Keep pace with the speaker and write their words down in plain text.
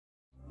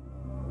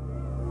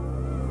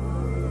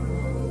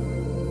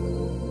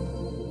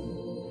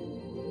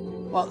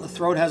Well, the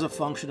throat has a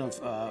function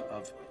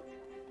of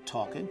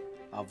talking.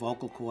 Our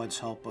vocal cords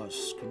help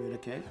us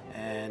communicate,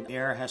 and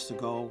air has to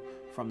go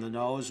from the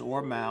nose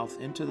or mouth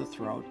into the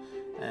throat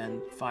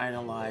and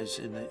finalize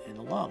in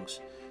the lungs.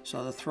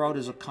 So the throat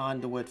is a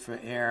conduit for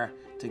air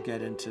to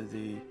get into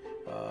the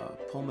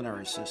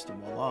pulmonary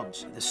system or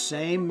lungs. The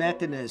same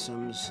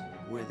mechanisms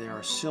where there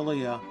are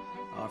cilia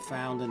are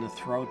found in the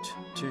throat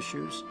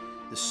tissues.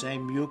 The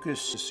same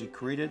mucus is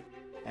secreted,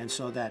 and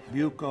so that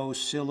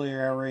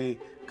mucociliary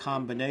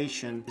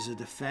combination is a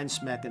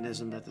defense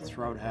mechanism that the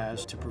throat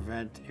has to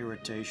prevent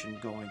irritation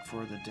going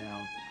further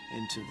down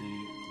into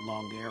the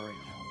lung area.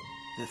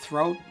 The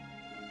throat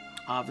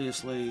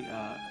obviously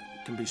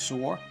can be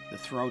sore. The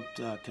throat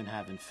can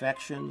have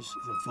infections.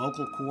 The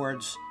vocal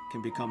cords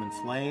can become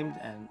inflamed,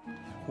 and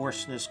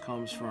hoarseness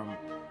comes from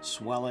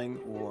swelling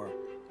or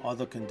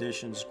other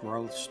conditions,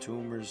 growths,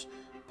 tumors,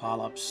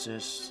 polyps,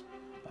 cysts,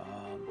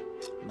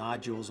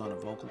 nodules on a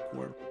vocal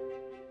cord.